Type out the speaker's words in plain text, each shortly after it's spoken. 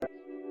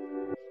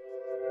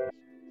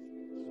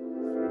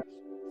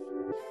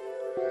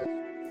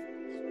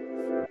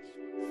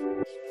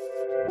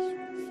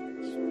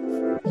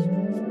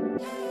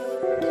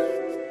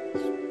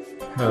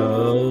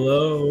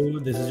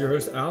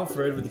host,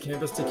 Alfred, with the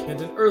Campus to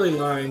Canton Early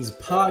Lines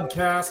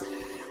podcast.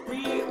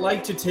 We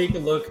like to take a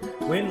look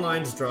when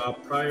lines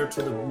drop prior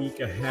to the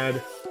week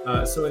ahead.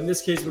 So in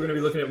this case, we're going to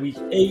be looking at week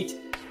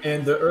 8,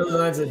 and the early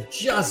lines have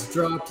just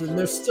dropped, and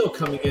they're still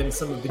coming in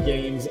some of the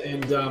games,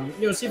 and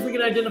see if we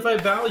can identify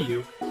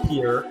value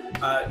here,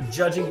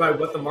 judging by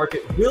what the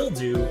market will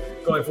do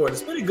going forward.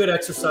 It's been a good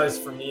exercise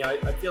for me.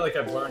 I feel like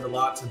I've learned a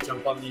lot to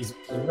jump on these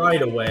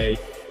right away,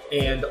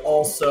 and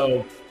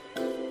also,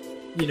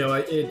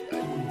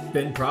 it's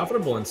been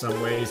profitable in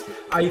some ways.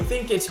 I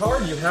think it's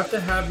hard. You have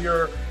to have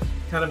your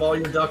kind of all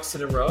your ducks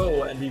in a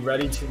row and be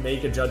ready to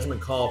make a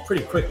judgment call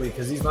pretty quickly,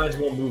 because these lines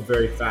will move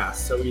very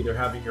fast. So either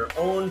having your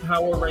own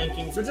power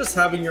rankings or just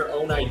having your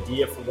own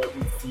idea for what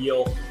you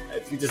feel,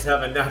 if you just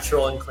have a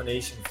natural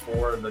inclination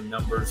for the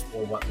numbers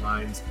for what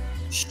lines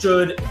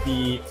should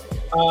be.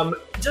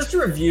 Just to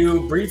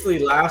review briefly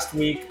last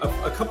week,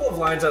 a couple of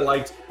lines I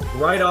liked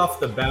right off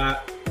the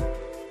bat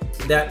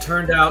that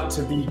turned out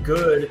to be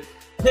good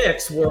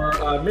picks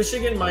were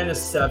Michigan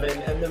 -7,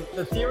 and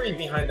the theory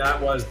behind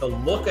that was the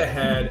look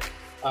ahead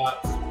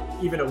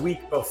even a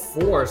week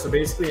before. So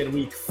basically at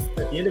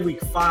the end of week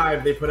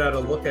 5, they put out a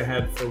look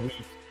ahead for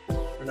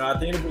at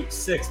the end of week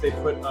 6, they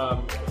put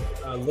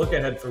a look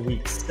ahead for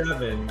week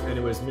 7, and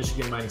it was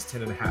Michigan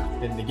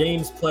 -10.5. In the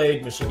games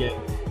played, Michigan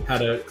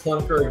had a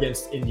clunker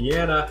against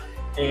Indiana,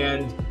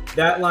 and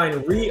that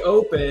line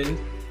reopened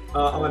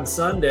on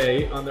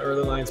Sunday on the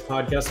Early Lines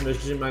podcast,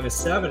 Michigan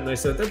 -7, and I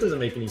said that doesn't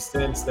make any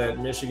sense that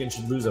Michigan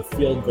should lose a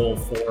field goal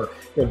for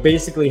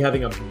basically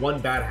having a one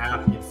bad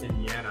half against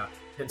Indiana.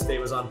 Penn State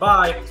was on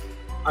bye.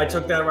 I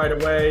took that right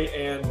away,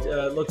 and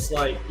looks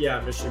like,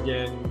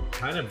 Michigan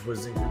kind of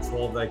was in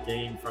control of that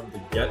game from the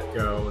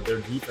get-go.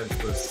 Their defense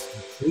was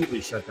completely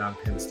shut down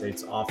Penn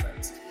State's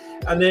offense.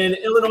 And then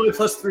Illinois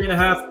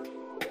 +3.5.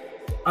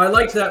 I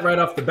liked that right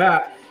off the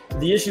bat.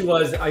 The issue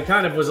was I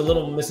kind of was a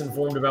little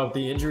misinformed about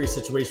the injury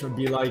situation would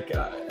be like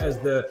as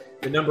the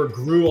number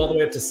grew all the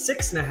way up to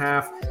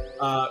 6.5.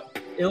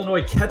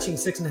 Illinois catching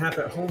 6.5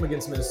 at home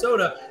against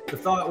Minnesota. The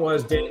thought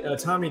was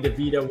Tommy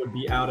DeVito would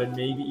be out and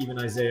maybe even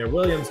Isaiah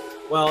Williams.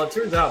 Well, it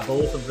turns out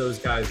both of those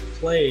guys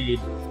played.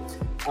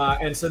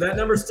 And so that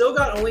number still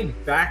got only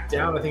back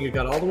down. I think it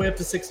got all the way up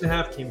to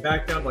 6.5, came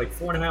back down to like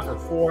 4.5 or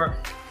 4.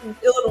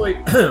 Illinois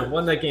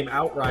won that game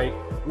outright,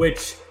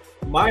 which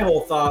my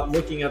whole thought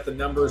looking at the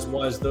numbers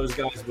was those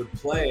guys would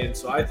play. And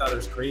so I thought it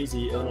was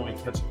crazy, Illinois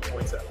catching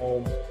points at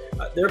home.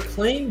 They're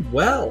playing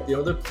well.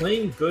 They're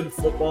playing good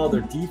football.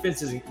 Their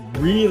defense is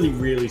really,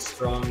 really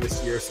strong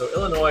this year. So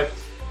Illinois,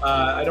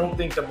 I don't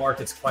think the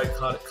market's quite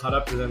caught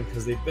up to them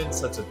because they've been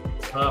such a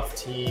tough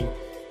team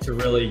to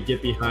really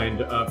get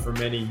behind for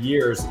many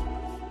years.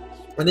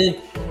 And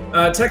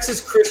then Texas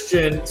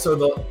Christian,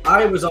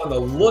 I was on the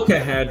look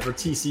ahead for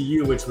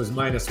TCU, which was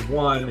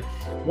 -1.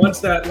 Once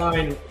that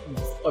line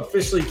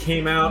officially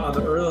came out on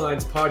the Early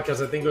Lines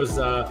podcast, I think it was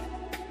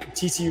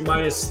TCU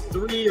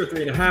 -3 or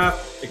 3.5.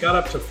 It got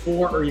up to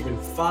 4 or even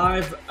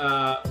 5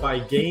 by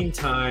game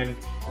time.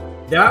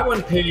 That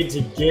one paid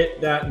to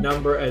get that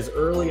number as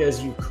early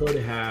as you could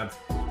have.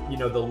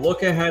 The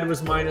look ahead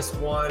was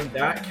 -1,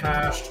 that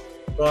cashed,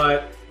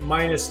 but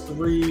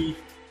 -3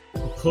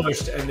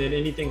 pushed, and then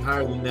anything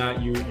higher than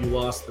that, you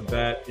lost the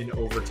bet in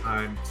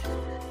overtime.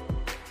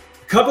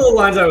 A couple of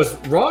lines I was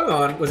wrong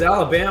on was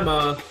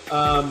Alabama.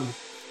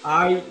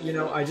 I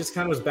just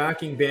kind of was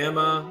backing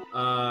Bama.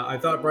 I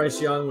thought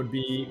Bryce Young would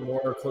be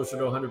more closer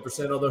to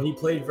 100%, although he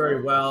played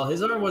very well.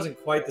 His arm wasn't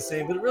quite the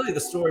same, but really the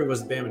story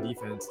was the Bama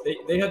defense.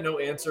 They had no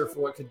answer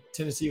for what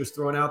Tennessee was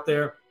throwing out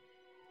there.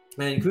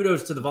 And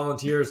kudos to the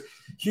Volunteers.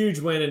 Huge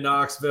win in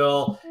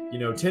Knoxville.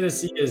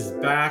 Tennessee is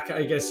back,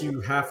 I guess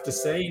you have to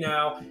say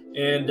now.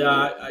 And,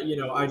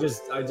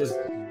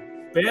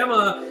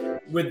 Bama,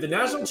 with the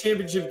national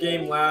championship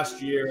game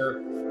last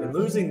year and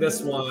losing this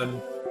one,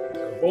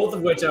 both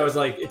of which I was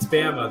like, it's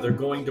Bama. They're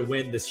going to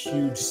win this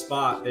huge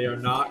spot. They are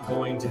not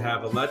going to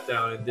have a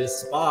letdown in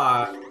this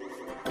spot.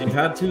 They've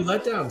had 2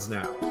 letdowns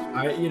now.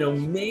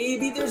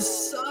 Maybe there's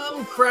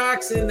some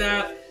cracks in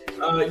that,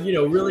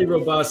 really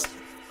robust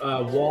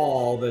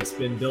wall that's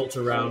been built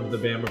around the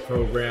Bama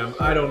program.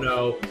 I don't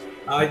know.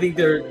 I think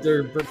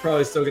they're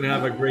probably still going to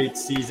have a great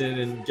season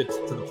and get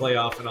to the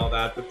playoff and all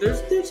that. But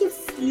there's a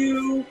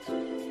few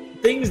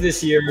things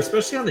this year,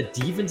 especially on the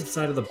defensive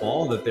side of the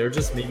ball, that they're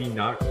just maybe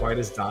not quite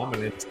as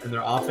dominant, and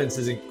their offense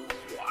isn't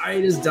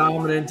quite as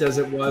dominant as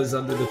it was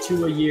under the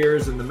Tua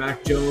years and the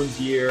Mac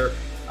Jones year,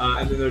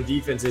 and then their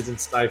defense isn't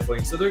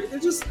stifling. So they're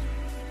just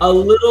a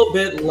little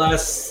bit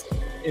less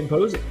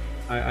imposing,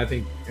 I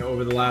think,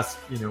 over the last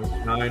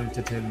 9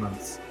 to 10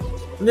 months.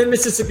 And then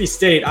Mississippi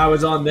State, I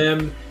was on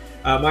them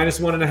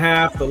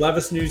 -1.5. The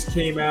Levis news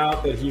came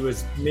out that he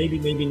was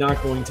maybe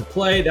not going to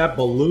play. That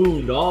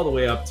ballooned all the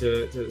way up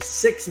to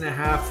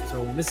 6.5.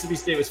 So Mississippi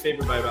State was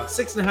favored by about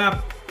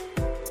 6.5.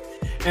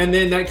 And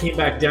then that came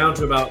back down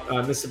to about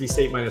Mississippi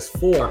State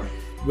 -4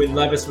 when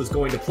Levis was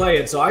going to play.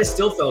 And so I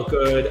still felt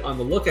good on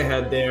the look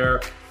ahead there.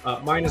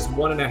 minus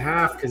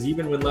 1.5, because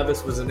even when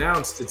Levis was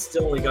announced, it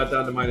still only got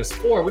down to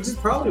 -4, which is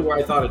probably where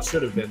I thought it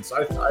should have been. So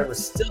I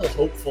was still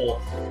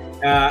hopeful.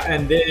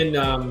 And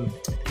then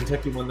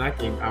Kentucky won that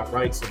game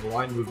outright, so the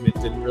line movement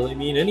didn't really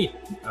mean anything.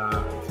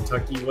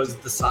 Kentucky was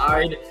the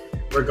side,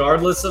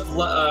 regardless of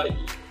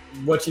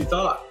what you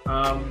thought.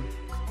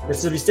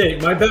 Mississippi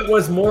State. My bet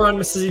was more on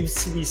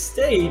Mississippi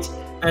State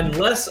and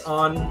less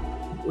on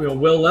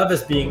Will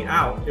Levis being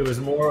out. It was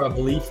more a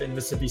belief in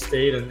Mississippi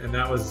State, and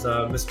that was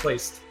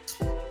misplaced.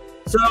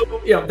 So,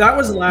 that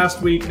was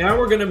last week. Now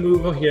we're going to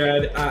move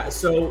ahead.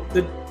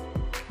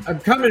 I'm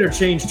kind of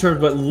interchange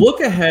terms, but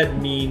look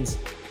ahead means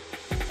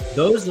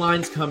those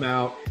lines come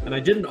out. And I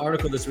did an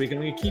article this week. I'm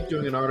going to keep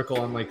doing an article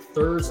on like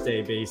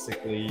Thursday,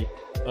 basically,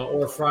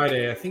 or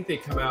Friday. I think they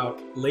come out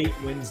late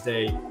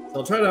Wednesday. So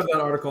I'll try to have that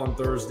article on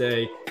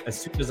Thursday as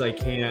soon as I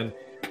can.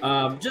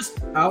 Just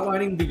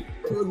outlining the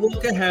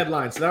look ahead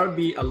line. So that would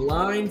be a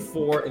line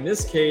for, in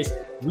this case,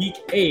 week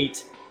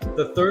 8,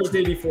 the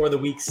Thursday before the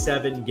week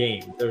 7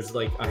 game. There's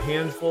like a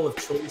handful of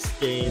choice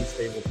games.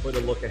 They will put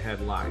a look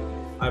ahead line.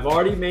 I've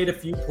already made a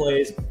few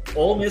plays.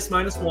 Ole Miss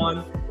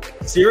 -1,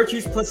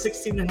 Syracuse plus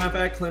 16.5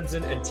 at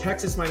Clemson, and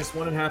Texas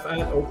 -1.5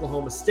 at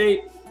Oklahoma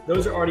State.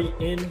 Those are already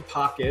in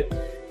pocket.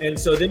 And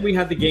so then we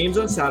had the games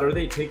on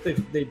Saturday.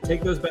 They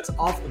take those bets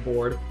off the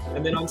board.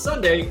 And then on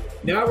Sunday,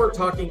 now we're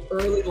talking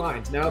early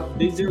lines. Now,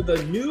 these are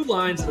the new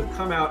lines that have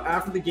come out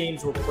after the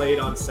games were played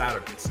on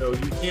Saturday. So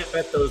you can't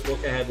bet those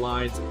look-ahead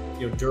lines,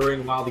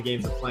 while the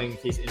games are playing in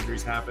case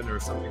injuries happen or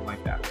something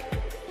like that.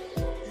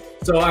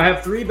 So I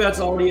have 3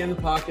 bets already in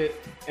the pocket.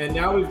 And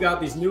now we've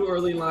got these new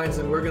early lines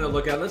that we're going to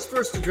look at. Let's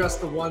first address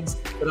the ones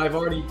that I've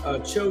already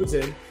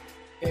chosen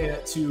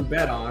to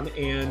bet on.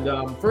 And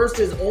first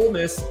is Ole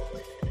Miss.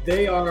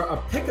 They are a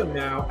pick'em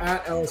now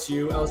at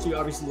LSU. LSU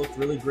obviously looked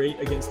really great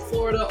against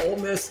Florida. Ole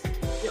Miss,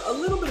 a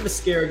little bit of a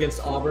scare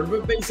against Auburn,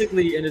 but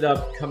basically ended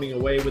up coming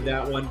away with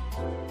that one.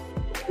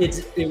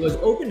 It was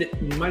opened at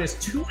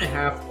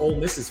 -2.5 Ole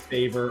Miss's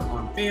favor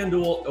on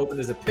FanDuel. Opened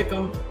as a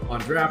pick'em on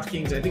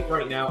DraftKings. I think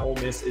right now Ole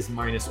Miss is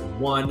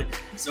 -1.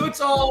 So it's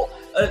all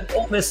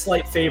Ole Miss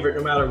slight favorite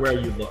no matter where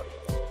you look.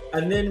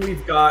 And then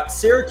we've got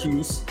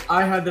Syracuse.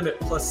 I had them at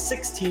plus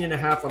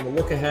 16.5 on the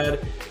look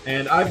ahead.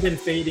 And I've been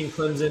fading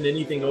Clemson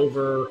anything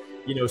over,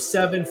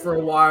 7 for a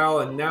while.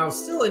 And now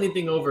still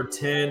anything over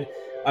 10.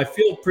 I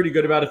feel pretty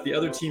good about it. The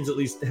other teams at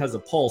least has a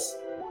pulse.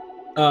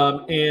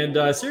 And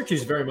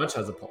Syracuse very much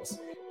has a pulse.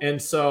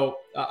 And so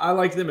I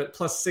like them at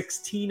plus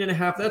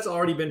 16.5. That's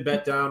already been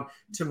bet down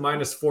to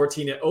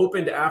 -14. It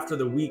opened after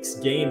the week's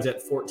games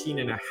at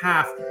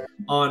 14.5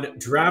 on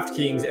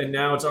DraftKings. And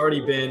now it's already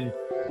been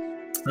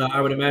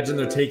I would imagine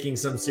they're taking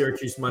some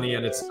Syracuse money,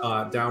 and it's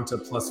down to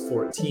plus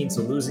 14.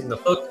 So losing the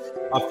hook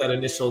off that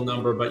initial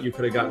number, but you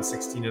could have gotten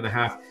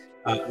 16.5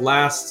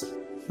 last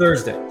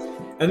Thursday.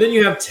 And then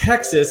you have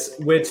Texas,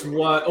 which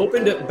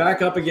opened it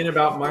back up again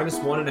about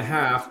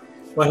 -1.5,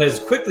 but has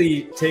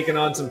quickly taken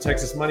on some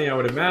Texas money, I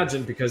would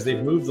imagine, because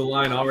they've moved the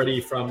line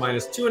already from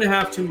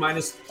 -2.5 to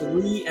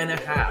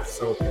 -3.5.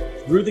 So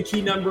through the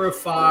key number of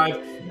 5,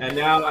 and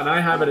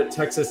I have it at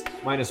Texas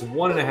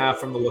 -1.5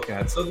 from the look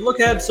ahead. So the look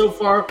ahead so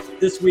far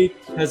this week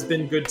has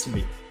been good to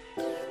me.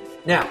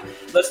 Now,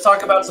 let's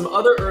talk about some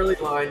other early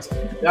lines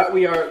that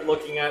we are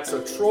looking at. So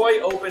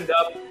Troy opened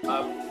up.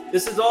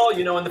 This is all,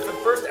 in the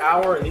first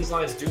hour, and these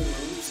lines do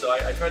move, so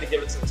I try to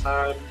give it some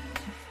time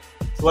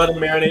to let them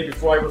marinate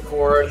before I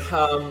record,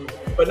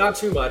 but not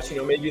too much,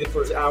 maybe the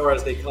first hour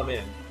as they come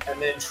in. And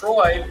then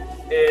Troy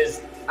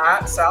is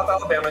at South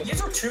Alabama.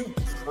 These are 2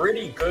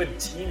 pretty good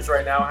teams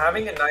right now,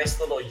 having a nice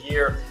little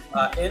year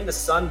in the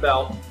Sun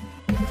Belt.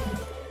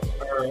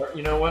 Or,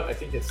 you know what? I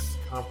think it's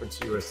Conference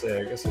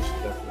USA. I guess I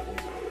should definitely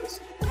know this.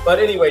 But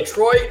anyway,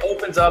 Troy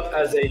opens up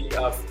as a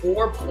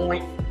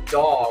 4-point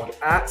dog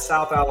at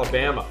South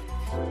Alabama.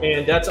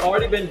 And that's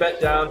already been bet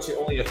down to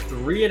only a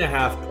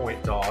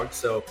 3.5-point dog.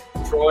 So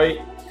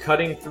Troy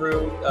cutting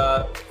through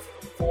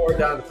 4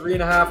 down to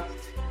 3.5.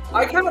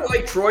 I kind of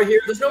like Troy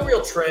here. There's no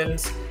real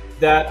trends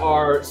that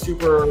are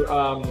super,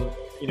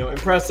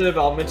 impressive.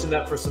 I'll mention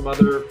that for some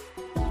other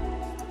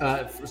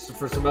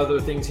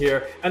things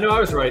here. I know I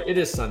was right. It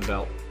is Sun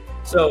Belt.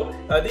 So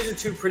these are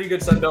 2 pretty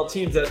good Sun Belt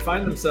teams that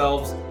find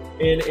themselves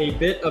in a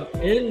bit of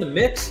in the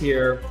mix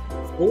here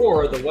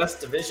for the West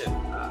Division.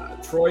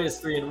 Troy is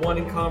 3-1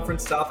 in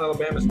conference. South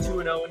Alabama is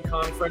 2-0 in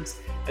conference.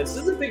 And so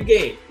this is a big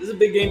game. This is a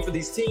big game for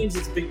these teams.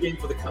 It's a big game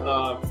for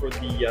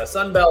the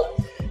Sun Belt.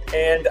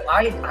 And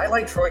I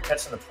like Troy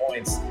catching the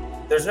points.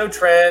 There's no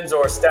trends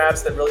or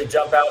stats that really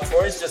jump out.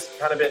 Troy's just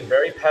kind of been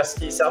very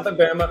pesky. South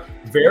Alabama,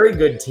 very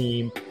good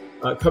team.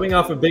 Coming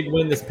off a big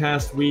win this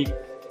past week.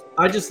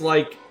 I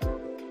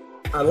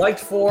liked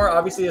 4.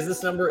 Obviously, as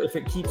this number, if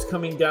it keeps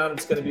coming down,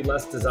 it's going to be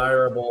less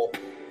desirable.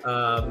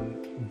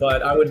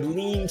 But I would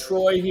lean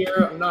Troy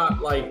here. I'm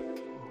not like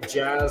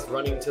Jazz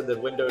running to the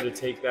window to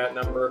take that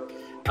number.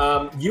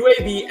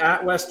 UAB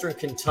at Western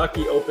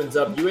Kentucky opens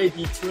up.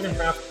 UAB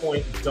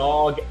 2.5-point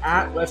dog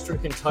at Western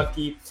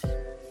Kentucky.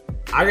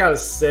 I gotta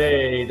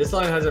say, this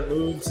line hasn't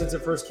moved since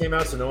it first came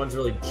out, so no one's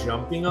really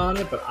jumping on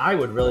it, but I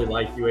would really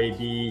like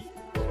UAB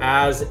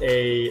as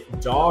a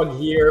dog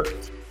here.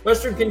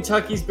 Western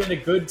Kentucky's been a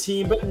good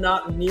team, but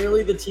not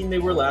nearly the team they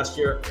were last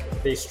year.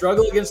 They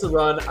struggle against the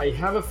run. I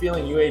have a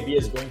feeling UAB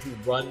is going to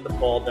run the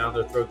ball down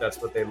their throat.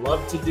 That's what they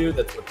love to do.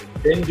 That's what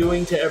they've been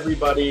doing to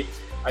everybody.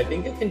 I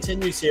think it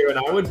continues here, and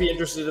I would be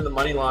interested in the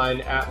money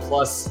line at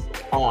plus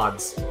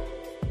odds.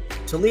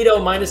 Toledo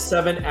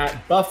 -7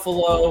 at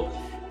Buffalo.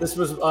 This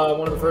was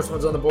one of the first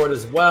ones on the board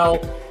as well.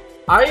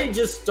 I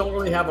just don't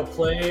really have a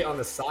play on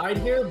the side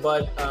here,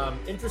 but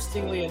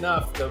interestingly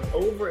enough, the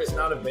over is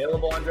not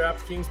available on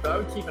DraftKings, but I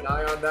would keep an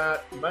eye on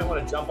that. You might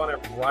want to jump on it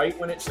right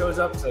when it shows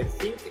up, because I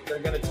think they're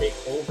going to take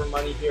over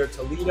money here.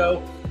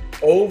 Toledo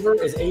over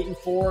is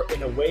 8-4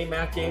 in away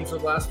MAC games for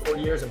the last 4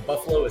 years, and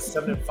Buffalo is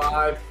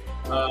 7-5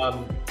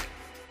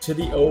 to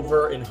the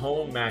over in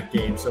home MAC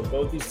games. So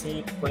both these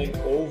teams playing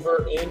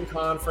over in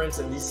conference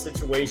in these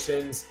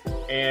situations.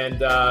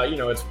 And,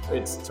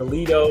 it's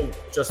Toledo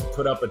just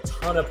put up a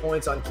ton of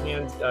points on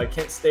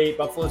Kent State.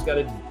 Buffalo's got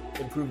an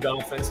improved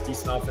offense,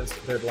 decent offense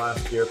compared to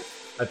last year.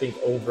 I think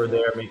over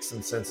there makes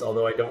some sense,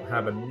 although I don't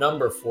have a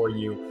number for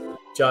you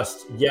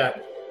just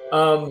yet.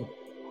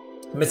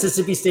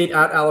 Mississippi State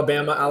at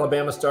Alabama.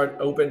 Alabama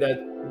opened at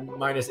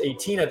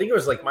 -18. I think it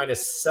was like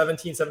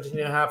 -17,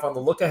 17.5 on the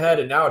look ahead,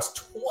 and now it's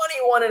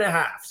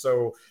 21.5.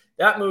 So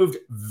that moved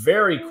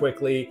very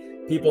quickly.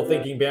 People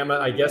thinking Bama,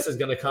 I guess, is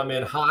going to come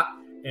in hot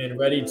and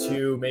ready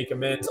to make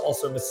amends.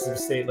 Also, Mississippi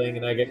State laying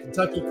an egg at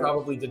Kentucky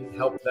probably didn't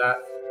help that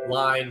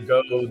line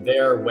go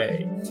their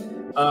way.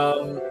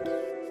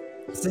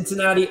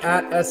 Cincinnati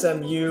at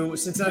SMU.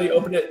 Cincinnati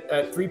opened it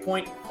at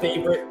 3-point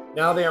favorite.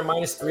 Now they are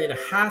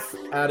 -3.5,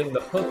 adding the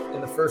hook in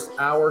the first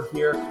hour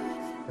here.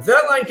 If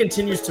that line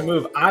continues to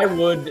move, I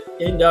would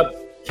end up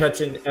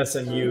catching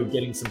SMU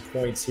getting some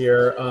points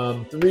here.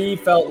 3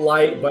 felt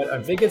light, but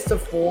I think it's to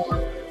 4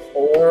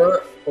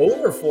 or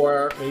over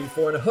 4, maybe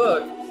 4 and a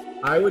hook.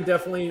 I would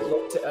definitely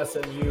look to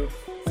SMU.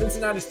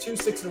 Cincinnati's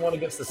 2-6-1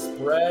 against the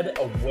spread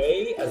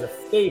away as a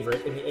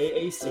favorite in the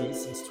AAC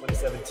since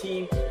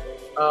 2017.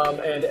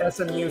 And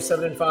SMU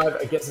 7-5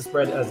 against the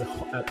spread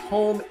at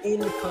home in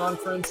the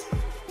conference.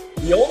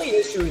 The only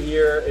issue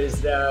here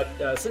is that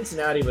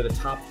Cincinnati with a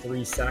top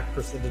 3 sack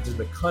percentage in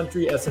the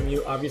country.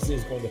 SMU obviously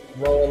is going to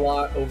throw a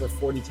lot, over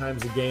 40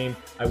 times a game.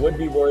 I would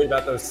be worried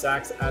about those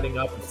sacks adding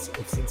up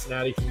if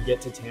Cincinnati can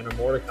get to Tanner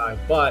Mordecai.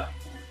 But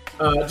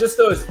just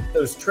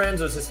those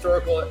trends, those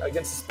historical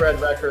against the spread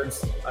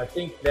records, I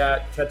think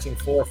that catching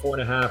 4,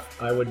 4.5,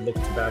 I would look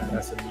to back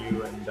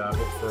SMU and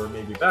look for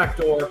maybe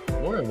backdoor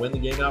or win the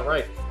game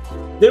outright.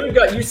 Then we've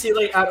got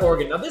UCLA at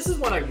Oregon. Now this is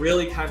one I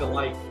really kind of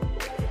like.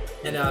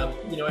 And,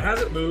 it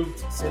hasn't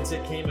moved since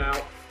it came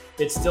out.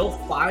 It's still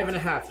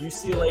 5.5.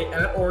 UCLA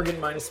at Oregon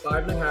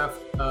 -5.5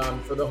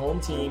 for the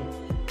home team.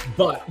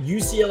 But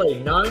UCLA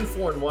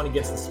 9-4-1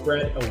 against the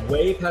spread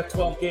away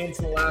Pac-12 games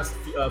in the last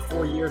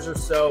 4 years or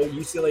so.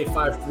 UCLA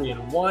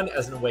 5-3-1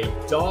 as an away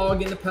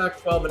dog in the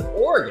Pac-12. And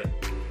Oregon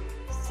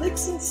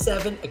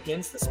 6-7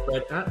 against the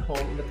spread at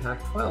home in the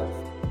Pac-12.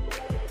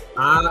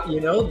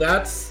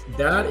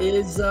 That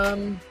is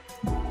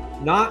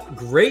not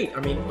great. I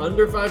mean,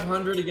 under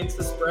 500 against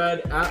the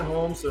spread at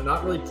home, so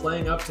not really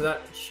playing up to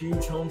that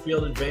huge home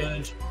field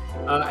advantage.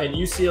 And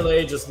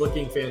UCLA just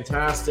looking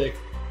fantastic.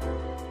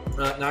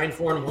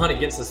 9-4-1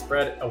 against the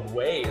spread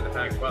away in the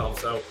Pac-12.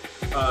 So,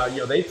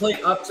 they play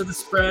up to the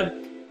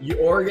spread.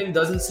 Oregon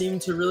doesn't seem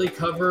to really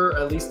cover,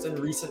 at least in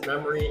recent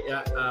memory,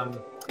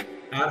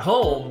 at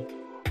home.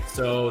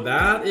 So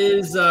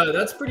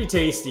that's pretty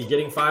tasty,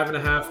 getting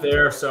 5.5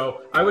 there.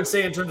 So I would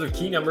say in terms of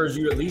key numbers,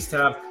 you at least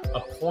have a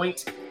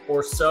point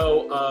or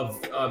so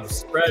of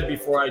spread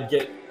before I'd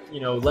get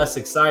less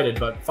excited.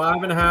 But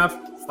 5.5,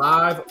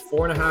 5,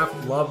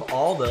 4.5, love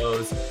all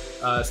those.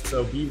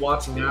 So be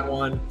watching that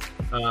one.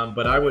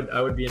 But I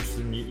would be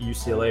interested in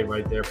UCLA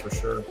right there for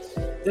sure.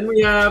 Then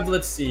we have,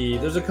 let's see,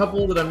 there's a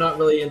couple that I'm not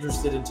really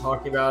interested in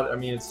talking about. I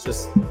mean, it's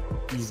just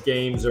these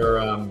games are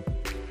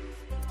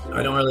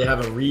I don't really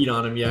have a read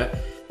on them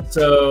yet.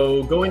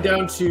 So going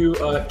down to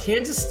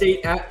Kansas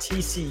State at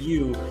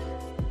TCU.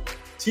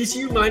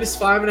 TCU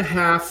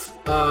 -5.5.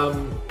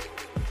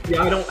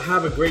 I don't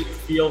have a great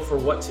feel for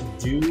what to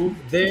do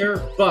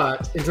there,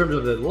 but in terms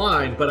of the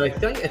line, but I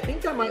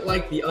think I might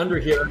like the under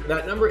here.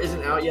 That number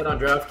isn't out yet on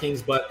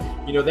DraftKings, but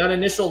that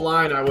initial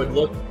line, I would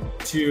look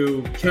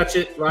to catch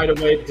it right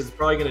away because it's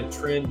probably going to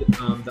trend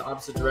the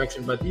opposite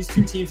direction. But these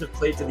two teams have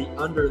played to the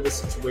under in this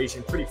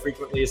situation pretty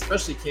frequently,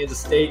 especially Kansas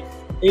State,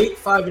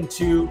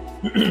 8-5-2.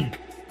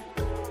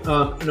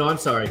 No, I'm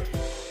sorry.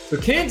 So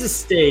Kansas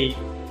State,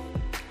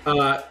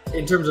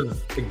 in terms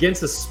of against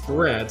the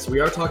spread, so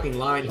we are talking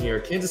line here.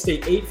 Kansas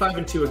State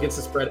 8-5-2 against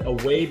the spread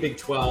away Big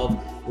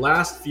 12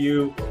 last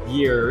few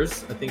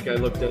years. I think I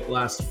looked at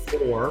last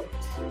 4.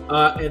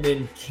 And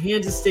then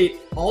Kansas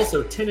State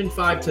also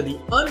 10-5 to the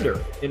under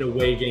in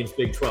away games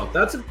Big 12.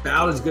 That's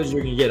about as good as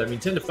you're going to get. I mean,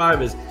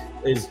 10-5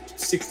 is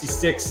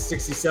 66,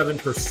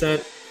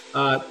 67%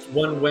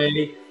 one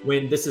way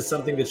when this is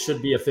something that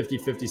should be a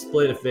 50-50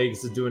 split if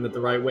Vegas is doing it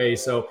the right way.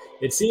 So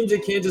it seems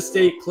that Kansas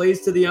State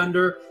plays to the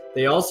under.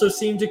 They also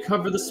seem to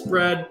cover the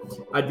spread.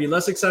 I'd be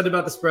less excited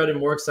about the spread and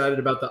more excited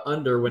about the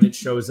under when it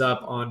shows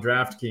up on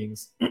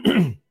DraftKings.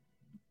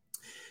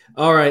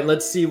 All right,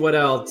 let's see what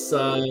else.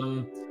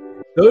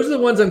 Those are the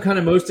ones I'm kind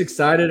of most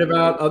excited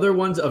about. Other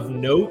ones of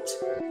note,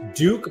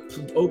 Duke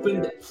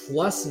opened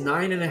plus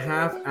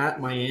 9.5 at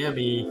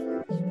Miami.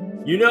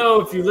 You know,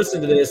 if you listen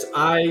to this,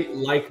 I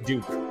like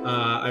Duke.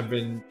 I've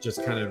been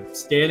just kind of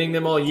scanning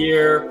them all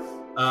year.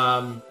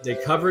 They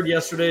covered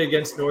yesterday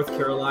against North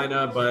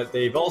Carolina, but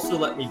they've also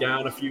let me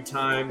down a few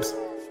times.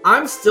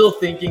 I'm still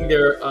thinking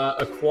they're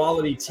a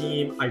quality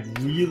team. I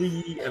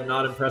really am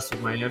not impressed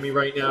with Miami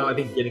right now. I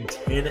think getting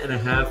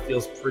 10.5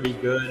 feels pretty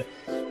good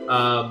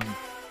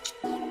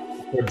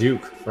for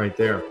Duke right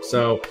there.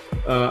 So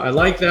I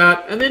like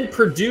that. And then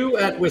Purdue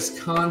at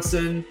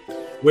Wisconsin,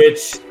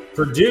 which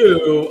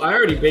Purdue, I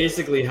already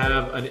basically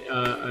have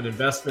an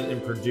investment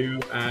in Purdue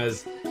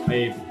as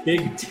a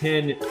Big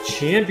Ten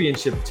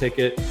championship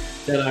ticket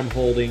that I'm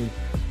holding.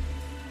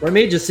 Or I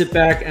may just sit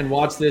back and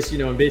watch this,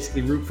 and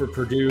basically root for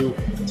Purdue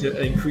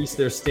to increase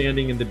their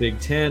standing in the Big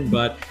Ten.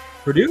 But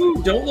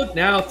Purdue, don't look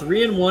now,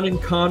 3-1 in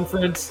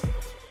conference.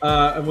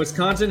 And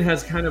Wisconsin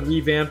has kind of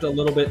revamped a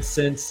little bit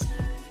since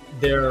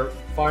their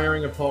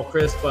firing of Paul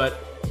Chryst.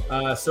 But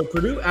so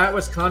Purdue at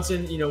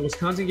Wisconsin,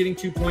 Wisconsin getting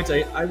 2 points.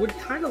 I would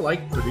kind of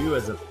like Purdue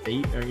as a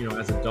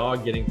as a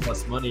dog getting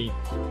plus money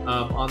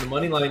on the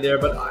money line there.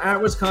 But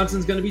at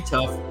Wisconsin's going to be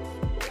tough.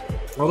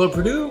 Although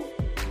Purdue,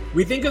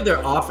 we think of their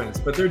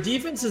offense, but their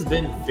defense has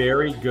been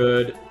very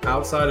good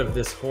outside of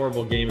this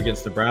horrible game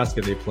against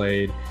Nebraska they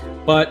played,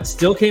 but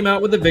still came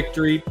out with a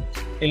victory.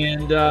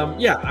 And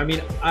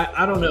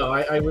I don't know.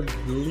 I would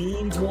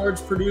lean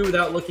towards Purdue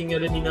without looking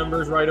at any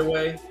numbers right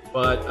away,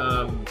 but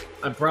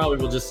I probably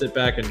will just sit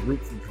back and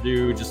root for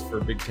Purdue just for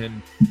Big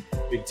Ten,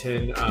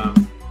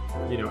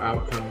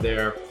 outcome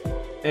there.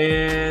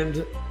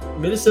 And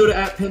Minnesota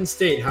at Penn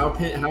State. How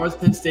is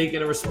Penn State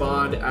going to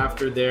respond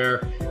after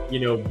their,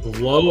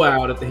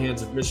 blowout at the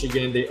hands of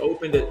Michigan? They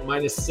opened at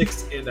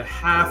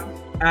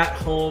 -6.5 at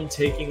home,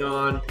 taking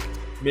on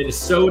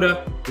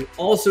Minnesota, who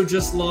also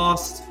just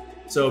lost.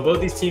 So both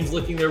these teams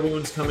licking their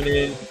wounds coming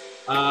in.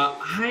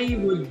 I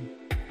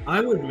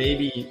would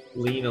maybe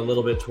lean a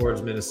little bit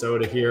towards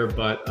Minnesota here,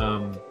 but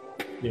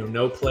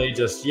no play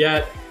just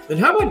yet. Then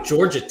how about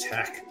Georgia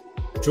Tech?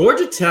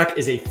 Georgia Tech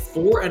is a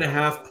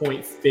 4.5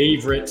 point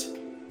favorite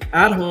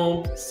at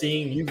home,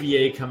 seeing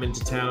UVA come into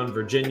town,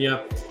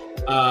 Virginia.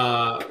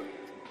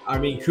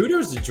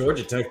 Kudos to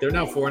Georgia Tech. They're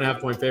now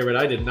 4.5 point favorite.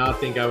 I did not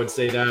think I would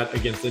say that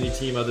against any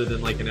team other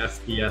than like an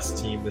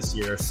FBS team this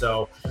year.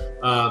 So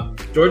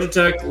Georgia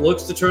Tech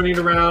looks to turning it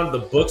around. The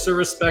books are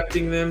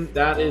respecting them.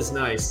 That is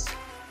nice.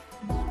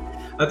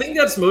 I think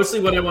that's mostly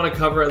what I want to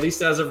cover, at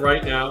least as of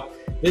right now.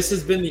 This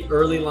has been the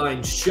Early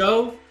Line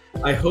Show.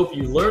 I hope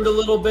you learned a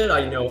little bit.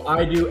 I know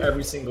I do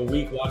every single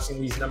week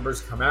watching these numbers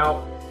come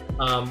out.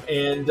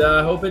 And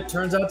I hope it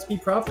turns out to be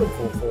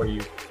profitable for you.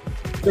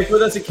 Stick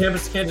with us at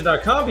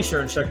CampusToCanton.com. Be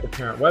sure and check the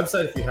parent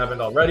website if you haven't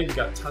already. We've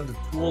got tons of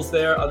tools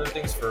there, other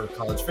things for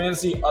college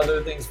fantasy,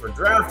 other things for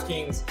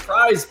DraftKings,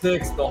 prize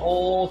picks, the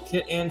whole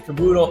kit and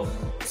caboodle.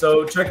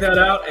 So check that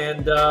out,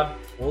 and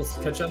we'll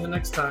catch you on the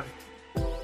next time.